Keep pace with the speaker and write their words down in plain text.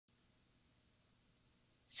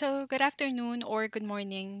So, good afternoon or good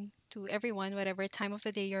morning to everyone, whatever time of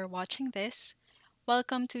the day you're watching this.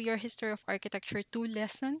 Welcome to your History of Architecture 2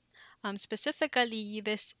 lesson. Specifically,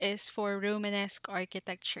 this is for Romanesque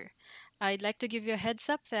architecture. I'd like to give you a heads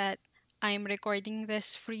up that I'm recording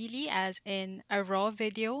this freely, as in a raw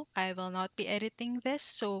video. I will not be editing this,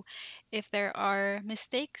 so if there are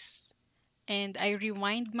mistakes and I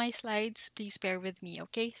rewind my slides, please bear with me,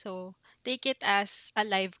 okay? So, take it as a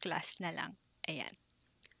live class na lang. Ayan.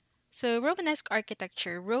 So, Romanesque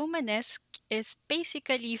architecture. Romanesque is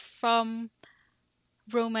basically from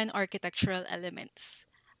Roman architectural elements.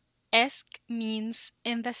 Esque means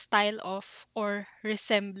in the style of or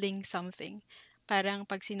resembling something. Parang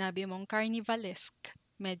pag sinabi mong carnivalesque,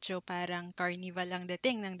 medyo parang carnival ang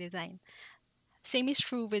dating ng design. Same is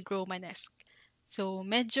true with Romanesque. So,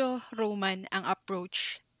 medyo Roman ang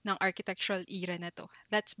approach ng architectural era na to.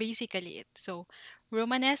 That's basically it. So,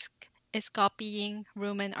 Romanesque is copying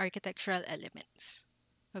Roman architectural elements.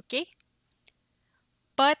 Okay?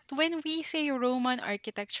 But when we say Roman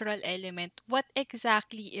architectural element, what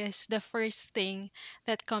exactly is the first thing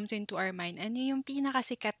that comes into our mind? Ano yung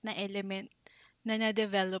pinakasikat na element na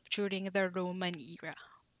na-develop during the Roman era?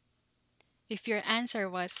 If your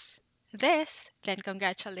answer was this, then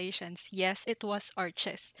congratulations. Yes, it was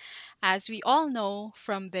arches. As we all know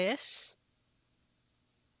from this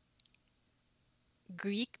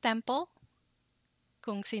Greek temple,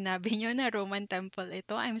 kung sinabi nyo na Roman temple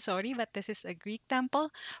ito, I'm sorry, but this is a Greek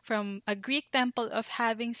temple. From a Greek temple of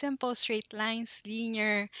having simple straight lines,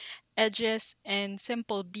 linear edges, and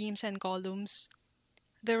simple beams and columns,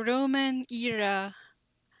 the Roman era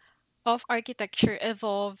of architecture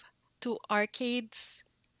evolved to arcades,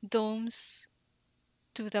 domes,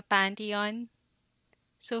 to the Pantheon.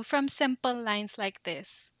 So from simple lines like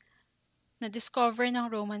this, na-discover ng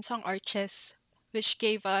Romans ang arches, which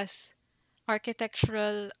gave us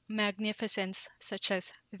architectural magnificence such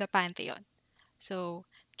as the Pantheon. So,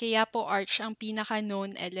 kaya po arch ang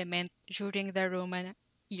pinaka-known element during the Roman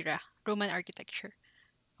era, Roman architecture.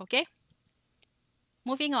 Okay?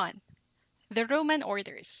 Moving on. The Roman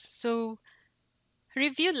orders. So,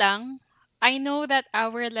 review lang. I know that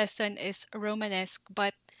our lesson is Romanesque,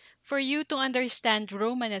 but for you to understand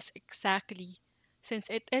Romanesque exactly,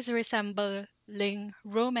 since it is resembling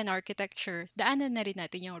Roman architecture, daanan na rin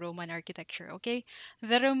natin yung Roman architecture, okay?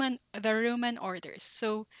 The Roman orders.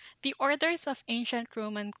 So, the orders of ancient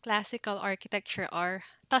Roman classical architecture are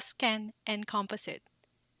Tuscan and Composite.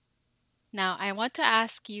 Now, I want to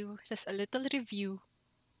ask you just a little review.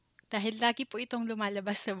 Dahil lagi po itong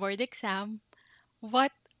lumalabas sa board exam,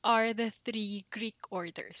 what are the three Greek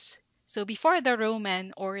orders? So before the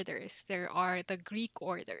Roman orders, there are the Greek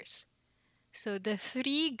orders. So the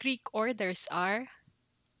three Greek orders are,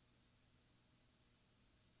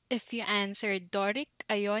 if you answered Doric,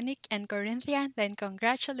 Ionic, and Corinthian, then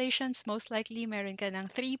congratulations. Most likely, meron ka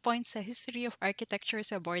ng 3 points sa History of Architecture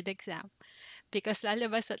sa board exam. Because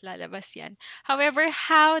lalabas at lalabas yan. However,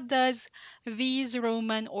 how does these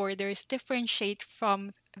Roman orders differentiate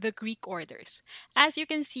from the Greek orders? As you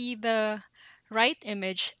can see, the right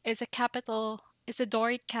image is a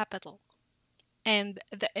Doric capital. And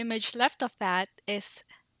the image left of that is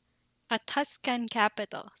a Tuscan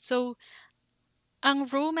capital. So, ang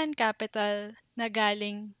Roman capital na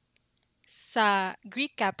galing sa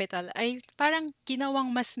Greek capital ay parang ginawang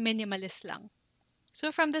mas minimalist lang. So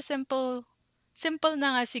from the simple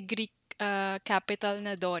na nga si Greek capital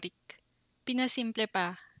na Doric, pinasimple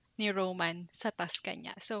pa ni Roman sa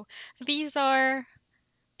Tuscanya. So these are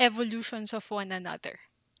evolutions of one another.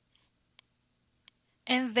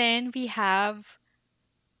 And then we have,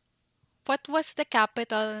 what was the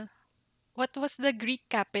capital, what was the Greek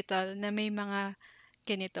capital na may mga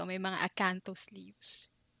ganito, may mga acanthus leaves?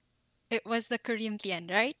 It was the Corinthian,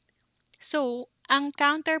 right? So, ang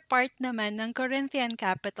counterpart naman ng Corinthian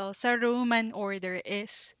capital sa Roman order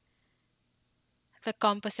is the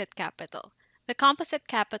composite capital. The composite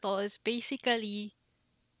capital is basically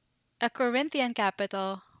a Corinthian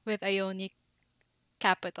capital with Ionic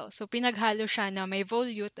capital. So, pinaghalo siya na may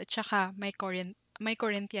volute at saka may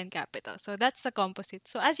Corinthian capital. So, that's the composite.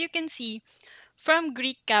 So, as you can see, from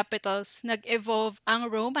Greek capitals, nag-evolve ang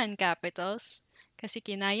Roman capitals kasi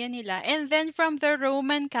kinaya nila. And then from the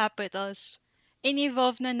Roman capitals,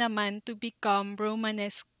 in-evolve na naman to become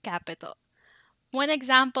Romanesque capital. One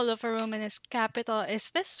example of a Romanesque capital is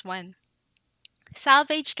this one.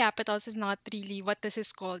 Salvage capitals is not really what this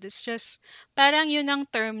is called. It's just parang yun ang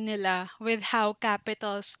term nila with how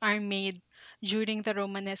capitals are made during the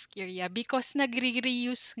Romanesque era because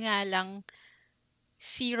nagre-reuse nga lang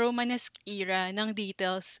si Romanesque era ng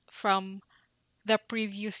details from the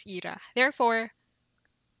previous era. Therefore,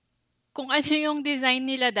 kung ano yung design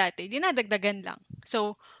nila dati, dinadagdagan lang.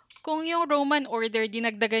 So, kung yung Roman order,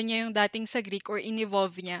 dinagdagan niya yung dating sa Greek or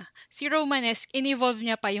in-evolve niya, si Romanesque, in-evolve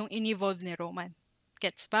niya pa yung in-evolve ni Roman.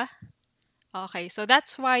 Gets ba? Okay, so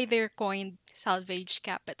that's why they're coined salvage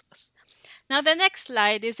capitals. Now, the next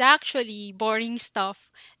slide is actually boring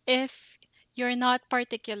stuff if you're not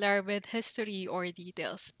particular with history or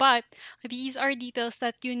details. But these are details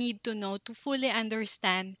that you need to know to fully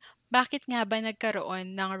understand bakit nga ba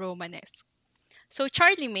nagkaroon ng Romanesque. So,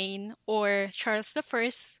 Charlemagne, or Charles the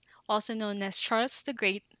First, also known as Charles the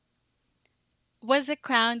Great, was a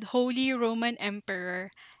crowned Holy Roman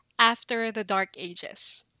Emperor after the Dark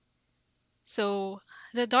Ages. So,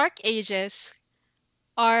 the Dark Ages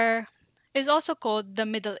are is also called the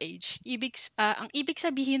Middle Age. Ang ibig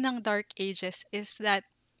sabihin ng Dark Ages is that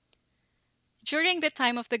during the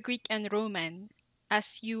time of the Greek and Roman,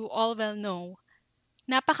 as you all well know,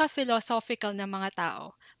 napaka-philosophical ng mga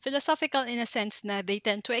tao. Philosophical in a sense na they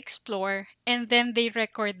tend to explore and then they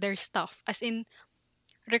record their stuff. As in,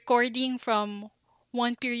 recording from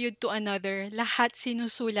one period to another, lahat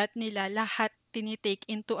sinusulat nila, lahat tinitake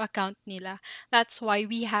into account nila. That's why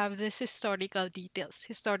we have this historical details,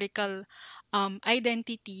 historical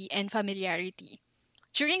identity and familiarity.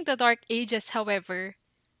 During the Dark Ages, however,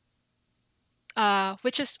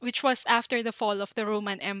 which was after the fall of the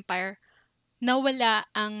Roman Empire, nawala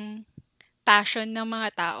ang passion ng mga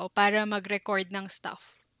tao para mag-record ng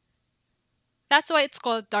stuff. That's why it's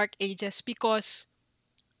called Dark Ages, because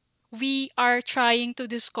we are trying to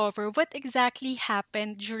discover what exactly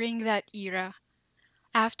happened during that era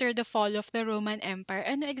after the fall of the Roman Empire.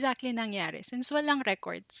 Ano exactly nangyari since walang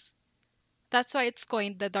records. That's why it's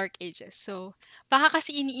coined the Dark Ages. So, baka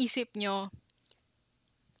kasi iniisip nyo,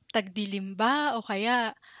 tagdilim ba o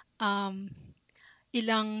kaya um,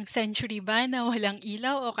 ilang century ba na walang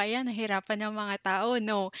ilaw o kaya nahirapan ng mga tao?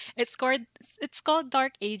 No, it's called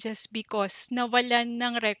Dark Ages because nawalan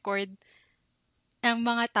ng record ang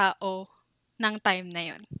mga tao ng time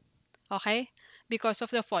na yon. Okay? Because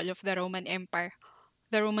of the fall of the Roman Empire,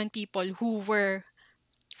 the Roman people who were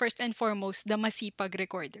first and foremost the masipag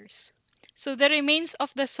recorders. So the remains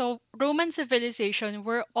of the Roman civilization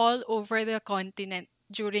were all over the continent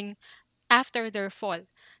during after their fall.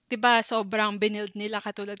 'Di ba sobrang binild nila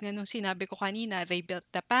katulad nga nung sinabi ko kanina, they built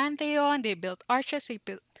the Pantheon, they built arches, they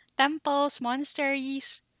built temples,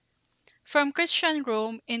 monasteries from Christian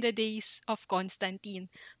Rome in the days of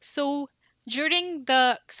Constantine. So,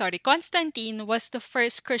 Constantine was the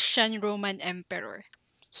first Christian Roman emperor.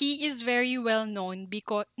 He is very well known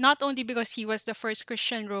because not only because he was the first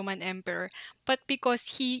Christian Roman emperor, but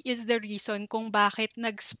because he is the reason kung bakit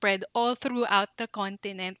nag-spread all throughout the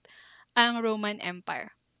continent ang Roman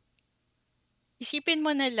Empire. Isipin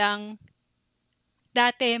mo na lang,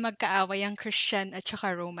 dati magkaaway ang Christian at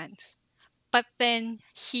saka Romans. But then,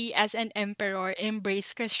 he as an emperor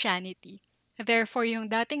embraced Christianity. Therefore,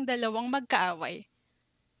 yung dating dalawang magkaaway,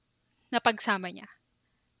 napagsama niya.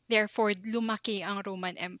 Therefore, lumaki ang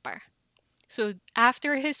Roman Empire. So,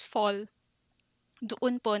 after his fall,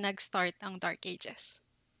 doon po nag-start ang Dark Ages.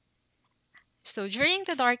 So, during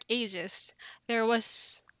the Dark Ages, there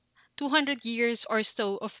was 200 years or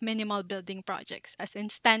so of minimal building projects. As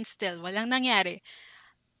in, standstill. Walang nangyari.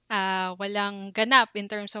 Walang ganap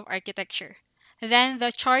in terms of architecture. Then the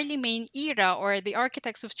Charlemagne era, or the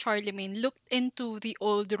architects of Charlemagne, looked into the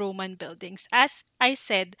old Roman buildings. As I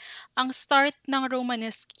said, ang start ng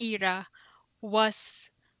Romanesque era was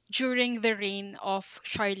during the reign of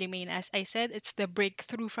Charlemagne. As I said, it's the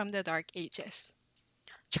breakthrough from the Dark Ages.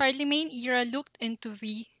 Charlemagne era looked into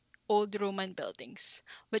the old Roman buildings,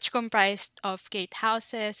 which comprised of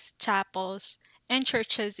gatehouses, chapels, and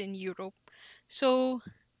churches in Europe. So,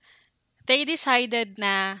 they decided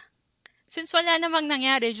na since wala namang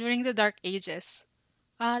nangyari during the Dark Ages,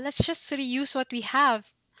 let's just reuse what we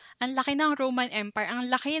have. Ang laki ng Roman Empire, ang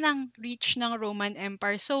laki ng reach ng Roman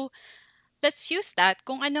Empire. So, let's use that.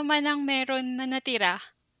 Kung ano man ang meron na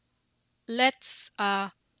natira, let's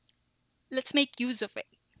make use of it.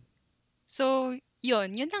 So,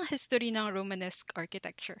 yun ang history ng Romanesque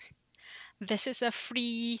architecture. This is a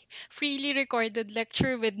freely recorded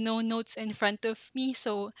lecture with no notes in front of me.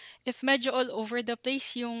 So, if medyo all over the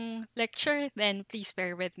place yung lecture, then please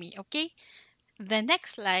bear with me, okay? The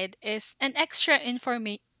next slide is an extra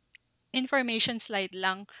information slide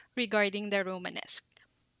lang regarding the Romanesque.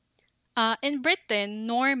 In Britain,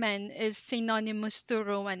 Norman is synonymous to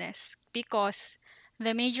Romanesque because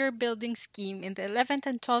the major building scheme in the 11th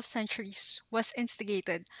and 12th centuries was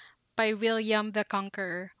instigated by William the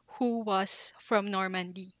Conqueror, who was from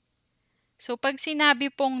Normandy. So pag sinabi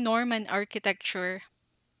pong Norman architecture,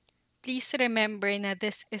 please remember na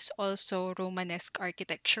this is also Romanesque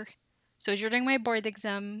architecture. So during my board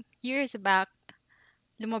exam years back,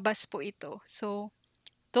 lumabas po ito. So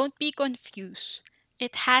don't be confused.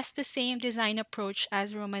 It has the same design approach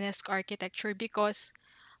as Romanesque architecture because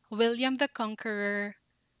William the Conqueror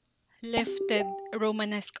lifted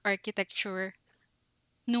Romanesque architecture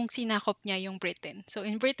nung sinakop niya yung Britain. So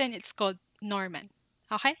in Britain, it's called Norman.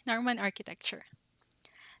 Okay? Norman architecture.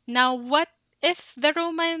 Now, what if the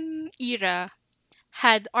Roman era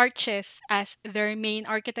had arches as their main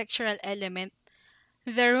architectural element?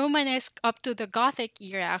 The Romanesque up to the Gothic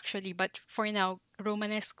era actually, but for now,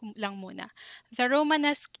 Romanesque lang muna. The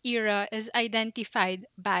Romanesque era is identified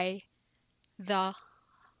by the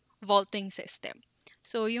vaulting system.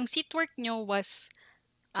 So yung seatwork nyo was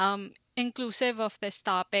inclusive of this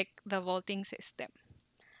topic, the vaulting system.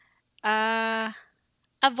 A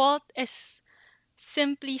vault is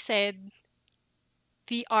simply said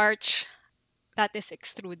the arch that is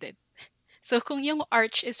extruded. So kung yung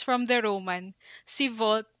arch is from the Roman, si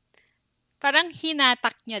vault parang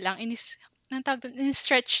hinatak niya lang,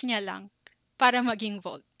 in-stretch niya lang para maging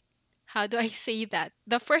vault. How do I say that?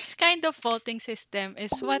 The first kind of vaulting system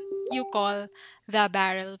is what you call the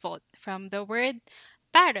barrel vault. From the word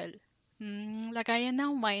barrel. Lagayan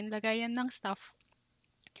ng wine, lagayan ng stuff.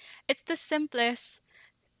 It's the simplest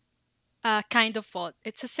kind of vault.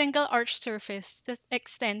 It's a single arch surface that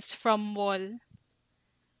extends from wall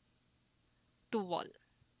to wall.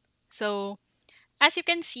 So, as you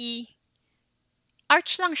can see,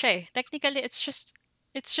 arch lang siya eh. Technically, it's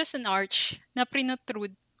just an arch na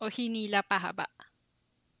prinotrude o hinila pahaba.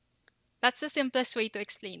 That's the simplest way to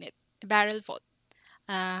explain it. Barrel vault.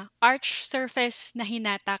 Arch surface na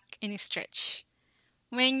hinatak in stretch.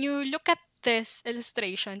 When you look at this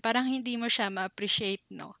illustration, parang hindi mo siya ma-appreciate,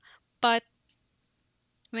 no? But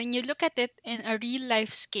when you look at it in a real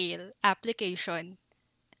life scale application,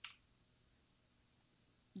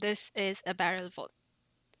 this is a barrel vault.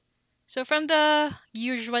 So from the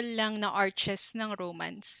usual lang na arches ng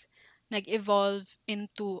Romans, nag-evolve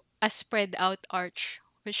into a spread out arch,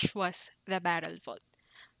 which was the barrel vault.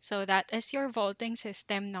 So that is your vaulting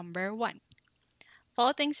system number 1.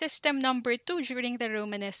 Vaulting system number 2 during the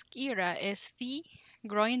Romanesque era is the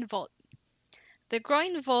groin vault. The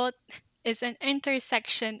groin vault is the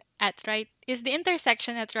intersection at right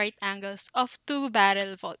angles of two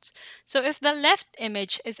barrel vaults. So if the left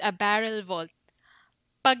image is a barrel vault,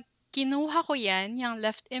 pag kinuha ko yan, yung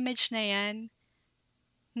left image na yan,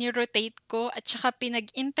 ni-rotate ko at saka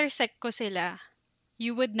pinag-intersect ko sila,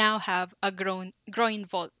 you would now have a groin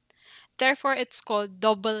vault. Therefore, it's called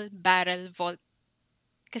double barrel vault.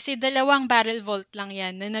 Kasi dalawang barrel vault lang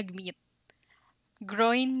yan na nag-meet.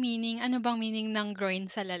 Groin meaning, ano bang meaning ng groin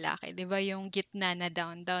sa lalaki? Di ba yung gitna na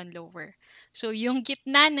down, down, lower. So yung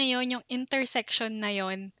gitna na yon, yung intersection na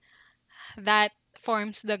yon, that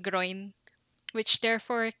forms the groin, which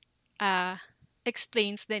therefore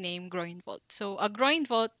explains the name groin vault. So a groin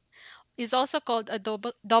vault is also called a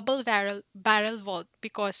double barrel vault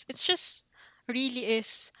because it's just really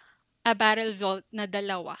is a barrel vault na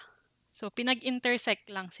dalawa. So pinag-intersect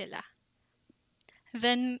lang sila.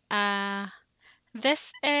 Then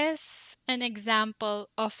this is an example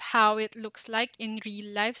of how it looks like in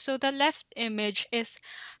real life. So the left image is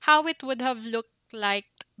how it would have looked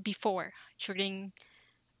like before during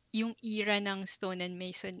yung era ng stone and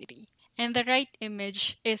masonry. And the right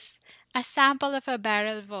image is a sample of a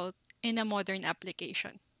barrel vault in a modern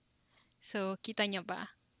application. So, kita nyo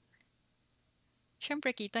ba?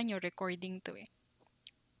 Siyempre, kita nyo, recording to eh.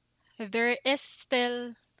 There is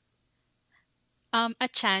still a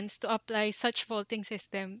chance to apply such vaulting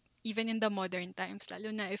system even in the modern times,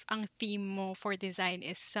 lalo na if ang theme mo for design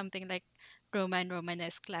is something like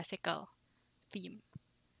Romanesque classical theme.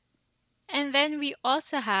 And then we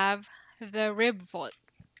also have the rib vault.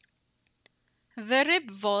 The rib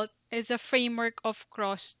vault is a framework of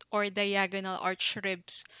crossed or diagonal arch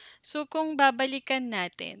ribs. So kung babalikan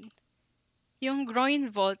natin, yung groin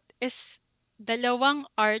vault is dalawang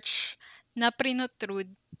arch na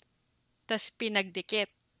prinotrude tas pinagdikit.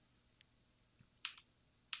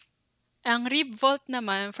 Ang rib vault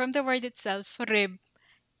naman, from the word itself, rib,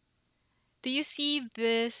 do you see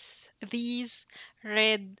these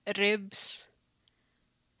red ribs?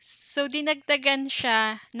 So dinagdagan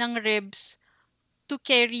siya ng ribs to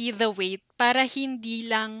carry the weight para hindi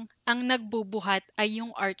lang ang nagbubuhat ay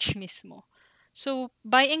yung arch mismo. So,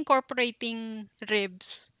 by incorporating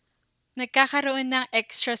ribs, nagkakaroon ng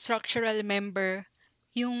extra structural member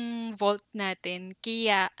yung vault natin.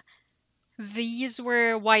 Kaya, these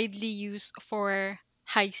were widely used for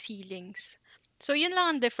high ceilings. So, yun lang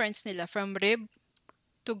ang difference nila from rib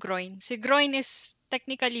to groin. Si groin is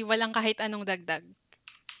technically walang kahit anong dagdag.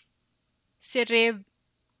 Si rib,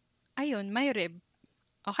 ayun, may rib.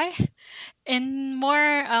 Okay? In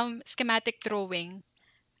more schematic drawing,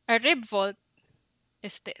 a rib vault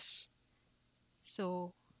is this.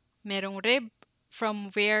 So, merong rib from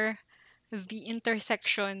where the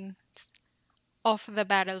intersection of the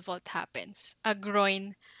barrel vault happens. A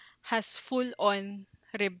groin has full-on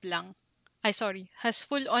rib lang. Has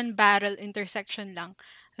full-on barrel intersection lang.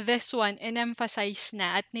 This one, in-emphasize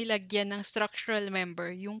na at nilagyan ng structural member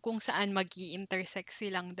yung kung saan mag-i-intersect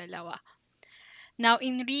silang dalawa. Now,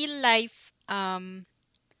 in real life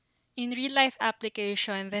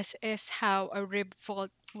application, this is how a rib vault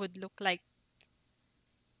would look like.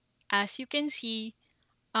 As you can see,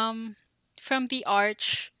 from the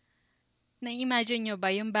arch, na-imagine nyo ba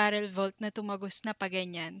yung barrel vault na tumagos na pa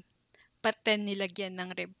ganyan? But then nilagyan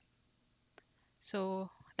ng rib. So,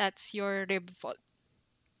 that's your rib vault.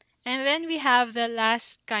 And then we have the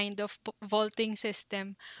last kind of vaulting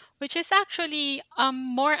system, which is actually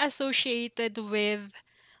more associated with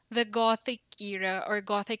the Gothic era or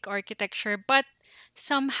Gothic architecture, but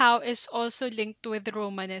somehow is also linked with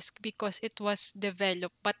Romanesque because it was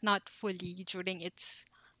developed but not fully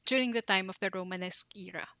during the time of the Romanesque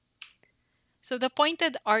era. So the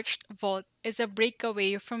pointed arched vault is a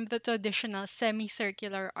breakaway from the traditional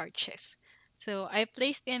semicircular arches. So I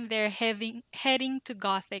placed in there heading to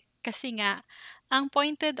Gothic kasi nga, ang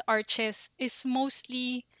pointed arches is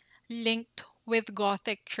mostly linked with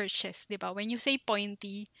Gothic churches, di ba? When you say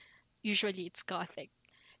pointy, usually it's Gothic.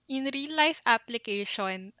 In real life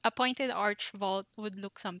application, a pointed arch vault would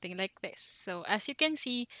look something like this. So as you can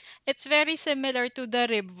see, it's very similar to the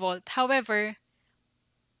rib vault. However,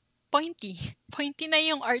 pointy. Pointy na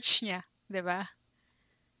yung arch niya, 'di ba?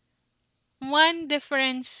 One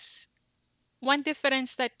difference one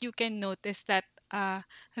difference that you can notice that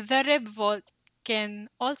the rib vault can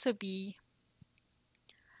also be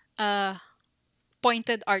a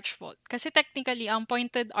pointed arch vault. Kasi technically, ang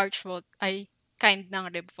pointed arch vault ay kind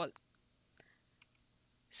ng rib vault.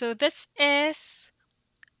 So this is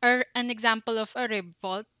an example of a rib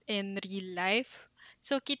vault in real life.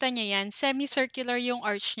 So kita niya yan, semicircular yung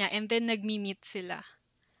arch niya and then nagmi-meet sila.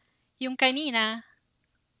 Yung kanina,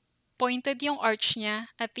 pointed yung arch niya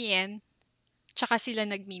at the end, tsaka sila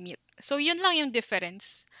nagmi-meet. So yun lang yung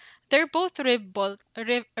difference. They're both rib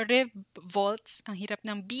vaults. Ang hirap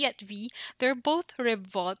ng B at V. They're both rib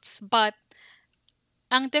vaults, but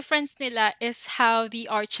ang difference nila is how the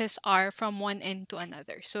arches are from one end to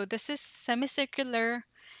another. So this is semicircular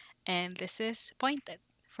and this is pointed.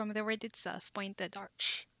 From the word itself, pointed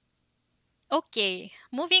arch. Okay,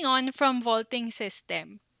 moving on from vaulting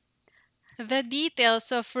system. The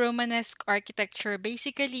details of Romanesque architecture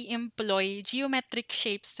basically employ geometric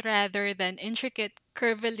shapes rather than intricate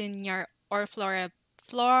curvilinear or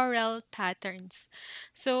floral patterns.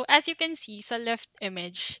 So as you can see sa left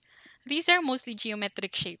image, these are mostly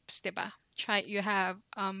geometric shapes, diba? You have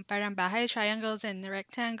parang bahay triangles and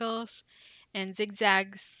rectangles and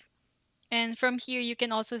zigzags. And from here, you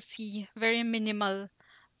can also see very minimal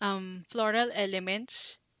floral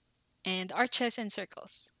elements and arches and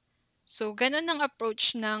circles. So, ganun ang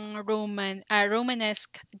approach ng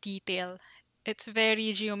Romanesque detail. It's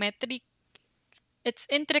very geometric. It's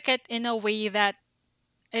intricate in a way that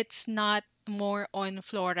it's not more on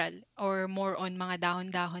floral or more on mga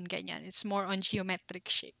dahon-dahon ganyan. It's more on geometric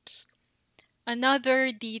shapes.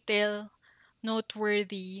 Another detail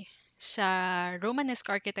noteworthy sa Romanesque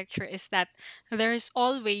architecture is that there's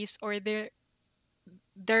always or there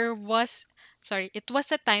was it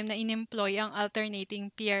was a time na in-employ ang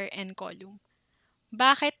alternating pier and column.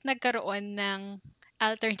 Bakit nagkaroon ng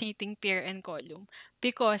alternating pier and column?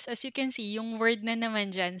 Because as you can see, yung word na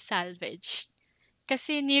naman dyan, salvage.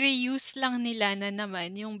 Kasi ni-reuse lang nila na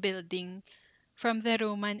naman yung building from the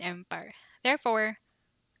Roman Empire. Therefore,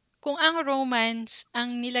 kung ang Romans,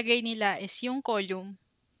 ang nilagay nila is yung column,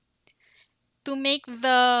 to make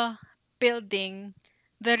the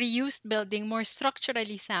reused building more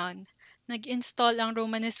structurally sound, nag-install ang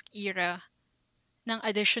Romanesque era ng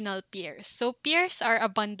additional piers. So piers are a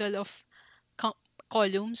bundle of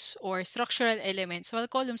columns or structural elements, while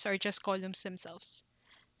columns are just columns themselves.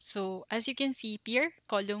 So as you can see, pier,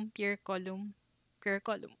 column, pier, column, pier,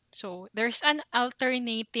 column. So there's an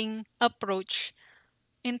alternating approach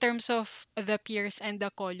in terms of the piers and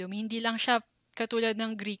the column. Hindi lang siya katulad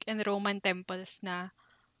ng Greek and Roman temples na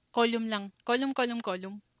column lang. Column, column,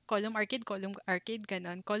 column. Column, arcade,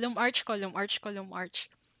 ganon. Column, arch, column, arch, column,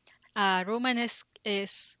 arch. Romanesque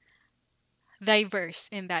is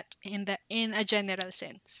diverse in a general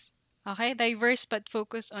sense. Okay, diverse but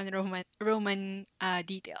focus on Roman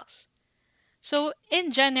details. So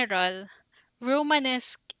in general,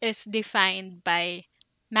 Romanesque is defined by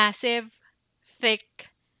massive, thick,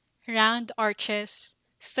 round arches,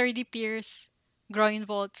 sturdy piers, groin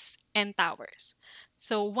vaults, and towers.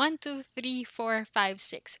 So one, two, three, four, five,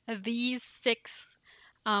 six. These six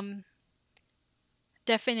um,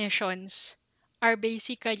 definitions are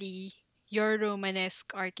basically your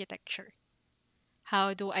Romanesque architecture.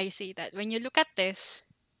 How do I say that? When you look at these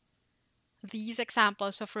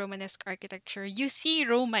examples of Romanesque architecture, you see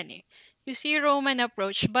Roman eh. You see Roman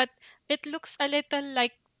approach, but it looks a little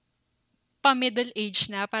like pa-middle age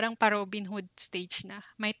na, parang pa-Robin Hood stage na.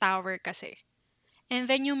 May tower kasi. And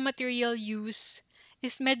then yung material use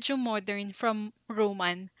is medyo modern from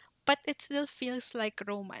Roman, but it still feels like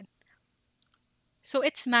Roman. So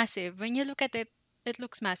it's massive. When you look at it, it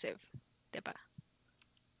looks massive. Diba?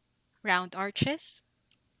 Round arches.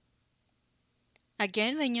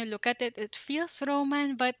 Again, when you look at it, it feels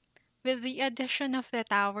Roman, but with the addition of the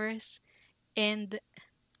towers and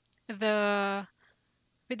the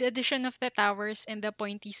with the addition of the towers and the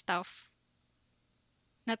pointy stuff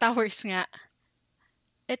na towers nga,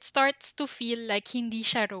 it starts to feel like hindi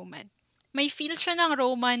siya Roman. May feel siya ng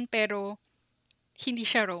Roman pero hindi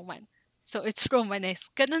siya Roman. So it's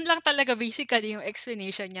Romanesque. Ganun lang talaga basically yung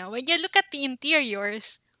explanation niya. When you look at the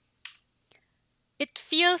interiors, it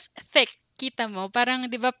feels thick. Kita mo, parang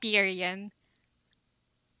 'di ba pier yan?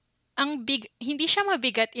 Ang big, hindi siya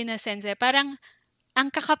mabigat in a sense eh. Parang ang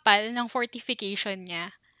kakapal ng fortification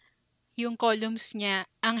niya, yung columns niya,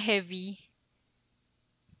 ang heavy.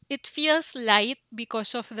 It feels light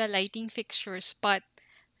because of the lighting fixtures, but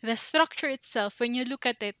the structure itself, when you look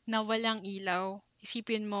at it na walang ilaw,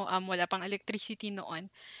 isipin mo wala pang electricity noon,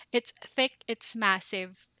 it's thick, it's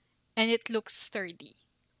massive, and it looks sturdy.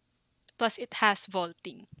 Plus, it has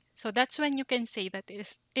vaulting. So that's when you can say that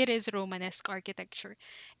it is Romanesque architecture.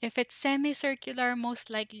 If it's semicircular,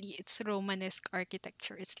 most likely it's Romanesque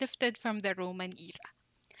architecture. It's lifted from the Roman era.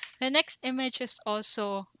 The next image is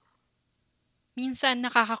also minsan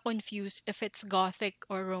nakaka-confuse if it's Gothic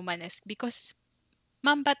or Romanesque because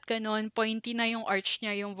ba't ganon, pointy na yung arch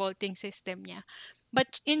niya, yung vaulting system niya.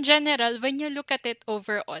 But in general, when you look at it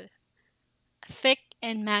overall, thick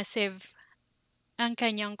and massive ang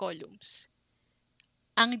kanyang columns.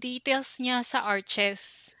 Ang details niya sa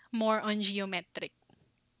arches, more on geometric.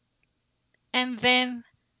 And then,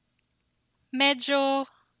 medyo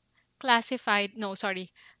classified, no,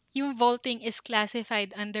 sorry, yung vaulting is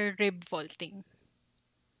classified under rib vaulting.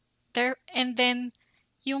 And then,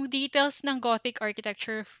 yung details ng Gothic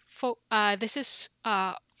architecture, this is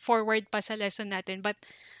forward pa sa lesson natin, but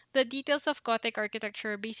the details of Gothic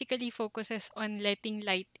architecture basically focuses on letting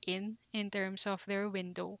light in terms of their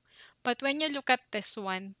window. But when you look at this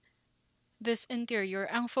one, this interior,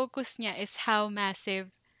 ang focus niya is how massive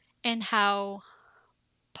and how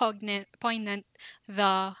poignant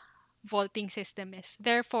the vaulting system is.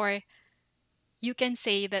 Therefore, you can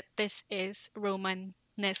say that this is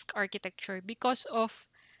Romanesque architecture because of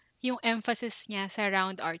yung emphasis niya sa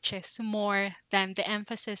round arches more than the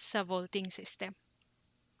emphasis sa vaulting system.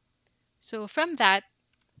 So from that,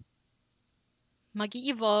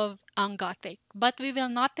 mag-evolve ang Gothic. But we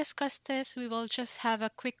will not discuss this. We will just have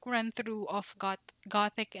a quick run through of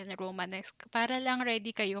Gothic and Romanesque para lang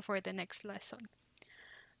ready kayo for the next lesson.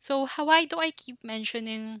 So why do I keep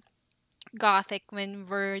mentioning Gothic when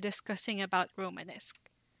we're discussing about Romanesque?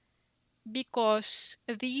 Because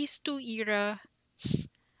these two eras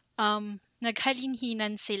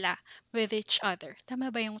naghalinhinan sila with each other.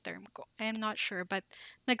 Tama ba yung term ko? I am not sure, but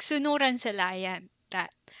nagsunuran sila yan.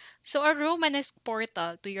 That. So a Romanesque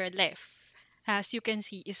portal to your left, as you can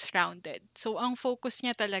see, is rounded. So ang focus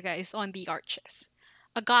niya talaga is on the arches.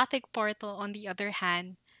 A Gothic portal, on the other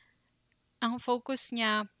hand, ang focus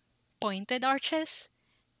niya pointed arches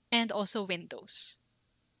and also windows.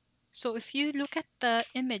 So if you look at the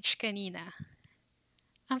image kanina,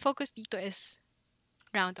 ang focus dito is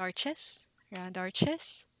round arches,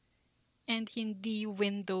 and hindi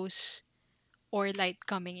windows or light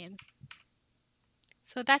coming in.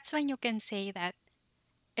 So that's when you can say that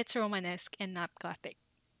it's Romanesque and not Gothic.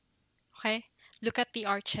 Okay? Look at the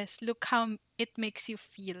arches. Look how it makes you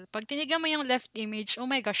feel. Pag tinigan mo yung left image, oh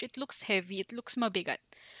my gosh, it looks heavy. It looks mabigat.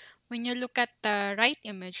 When you look at the right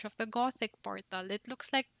image of the Gothic portal, it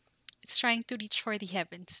looks like it's trying to reach for the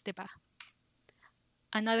heavens, diba?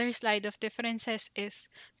 Another slide of differences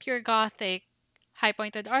is pure Gothic,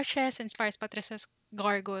 high-pointed arches and sparse buttresses,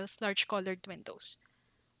 gargoyles, large colored windows.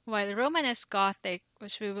 While Romanesque Gothic,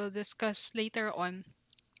 which we will discuss later on,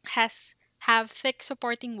 have thick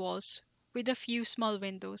supporting walls with a few small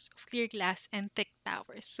windows of clear glass and thick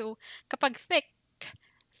towers. So, kapag thick,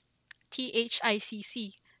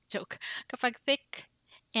 THICC, joke. Kapag thick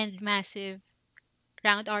and massive,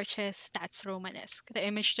 round arches, that's Romanesque. The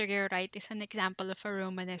image to your right is an example of a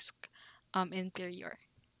Romanesque interior.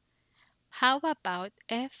 How about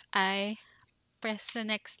if I press the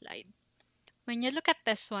next slide? When you look at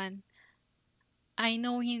this one, I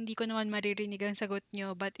know hindi ko naman maririnig ang sagot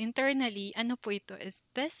nyo, but internally, ano po ito? Is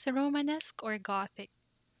this Romanesque or Gothic?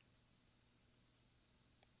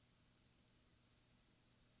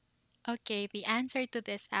 Okay, the answer to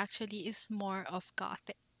this actually is more of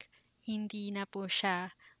Gothic. Hindi na po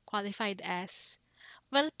siya qualified as,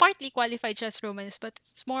 well, partly qualified siya as Romanesque, but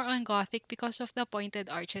it's more on Gothic because of the pointed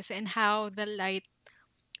arches and how the light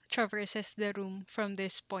traverses the room from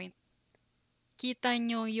this point. Kita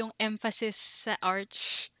nyo yung emphasis sa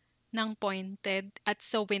arch ng pointed at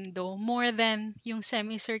sa window more than yung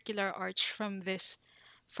semicircular arch from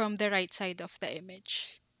the right side of the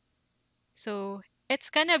image. So, it's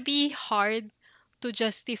gonna be hard to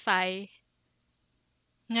justify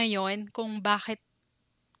ngayon kung bakit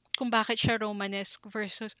siya Romanesque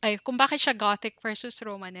versus ay kung bakit siya Gothic versus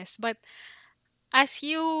Romanesque. But as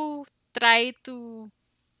you try to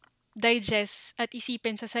digest at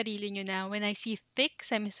isipin sa sarili nyo na when I see thick,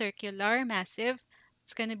 semicircular, massive,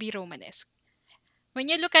 it's gonna be Romanesque. When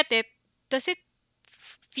you look at it, does it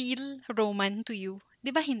feel Roman to you?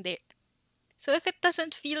 Di ba hindi? So if it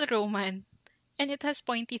doesn't feel Roman and it has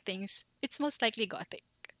pointy things, it's most likely Gothic.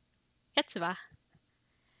 Gets ba?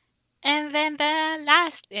 And then the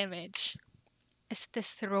last image. Is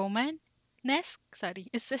this Romanesque? Sorry,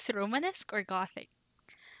 is this Romanesque or Gothic?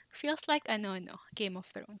 Feels like ano, no? Game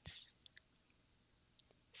of Thrones.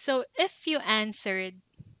 So if you answered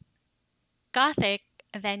Gothic,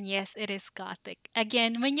 then yes, it is Gothic.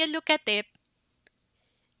 Again, when you look at it,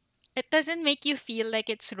 it doesn't make you feel like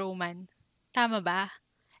it's Roman. Tama ba?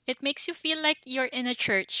 It makes you feel like you're in a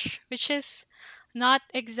church, which is not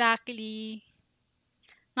exactly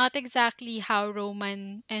not exactly how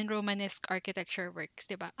Roman and Romanesque architecture works,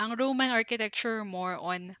 'di ba? Ang Roman architecture more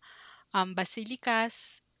on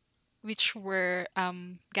basilicas, which were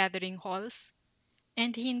gathering halls,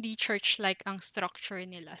 and hindi church-like ang structure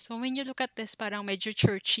nila. So when you look at this, parang medyo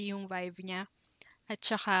churchy yung vibe niya, at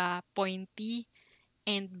saka pointy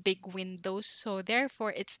and big windows. So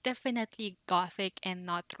therefore, it's definitely Gothic and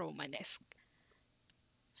not Romanesque.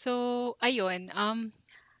 So ayun,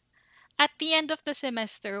 at the end of the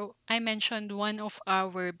semester, I mentioned one of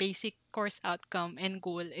our basic course outcome and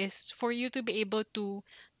goal is for you to be able to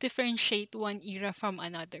differentiate one era from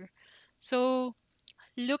another. So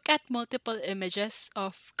look at multiple images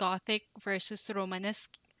of Gothic versus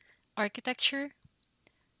Romanesque architecture.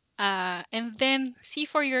 And then see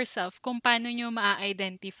for yourself kung paano nyo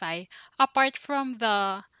ma-identify apart from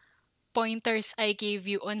the pointers I gave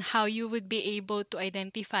you on how you would be able to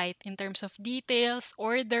identify it in terms of details,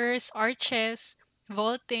 orders, arches,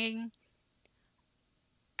 vaulting.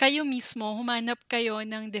 Kayo mismo, humanap kayo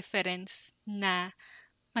ng difference na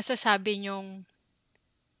masasabi nyong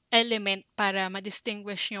element para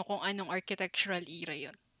ma-distinguish nyo kung anong architectural era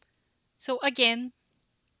yun. So again,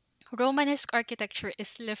 Romanesque architecture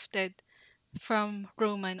is lifted from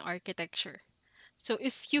Roman architecture. So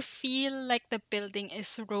if you feel like the building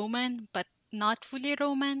is Roman but not fully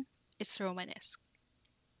Roman, it's Romanesque.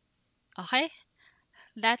 Okay?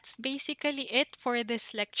 That's basically it for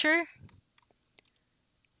this lecture.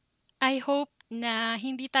 I hope na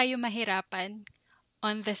hindi tayo mahirapan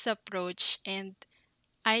on this approach, and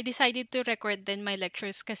I decided to record din my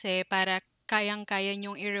lectures kasi para kayang-kaya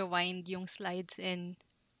nyong i-rewind yung slides and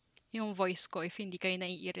yung voice ko if hindi kayo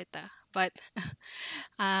naiirita. But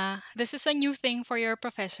this is a new thing for your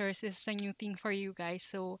professors. This is a new thing for you guys.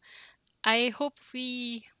 So I hope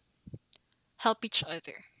we help each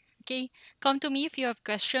other. Okay? Come to me if you have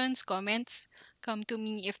questions, comments. Come to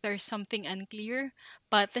me if there's something unclear.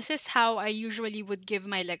 But this is how I usually would give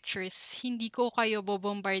my lectures. Hindi ko kayo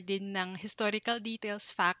bobombardin ng historical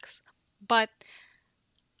details, facts. But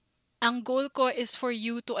ang goal ko is for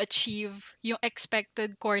you to achieve yung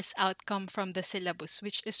expected course outcome from the syllabus,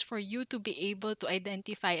 which is for you to be able to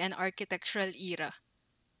identify an architectural era.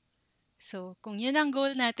 So, kung yun ang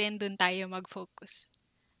goal natin, dun tayo mag-focus.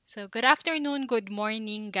 So, good afternoon, good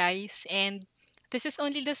morning, guys. And this is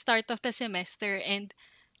only the start of the semester. And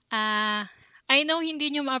I know hindi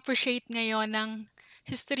nyo ma-appreciate ngayon ng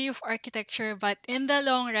history of architecture, but in the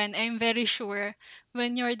long run, I'm very sure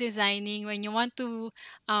when you're designing, when you want to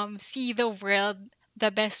see the world, the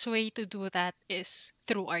best way to do that is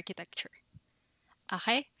through architecture.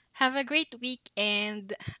 Okay? Have a great week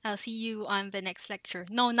and I'll see you on the next lecture.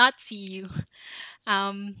 No, not see you.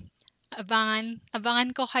 Abangan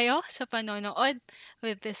ko kayo sa panonood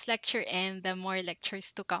with this lecture and the more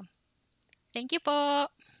lectures to come. Thank you po!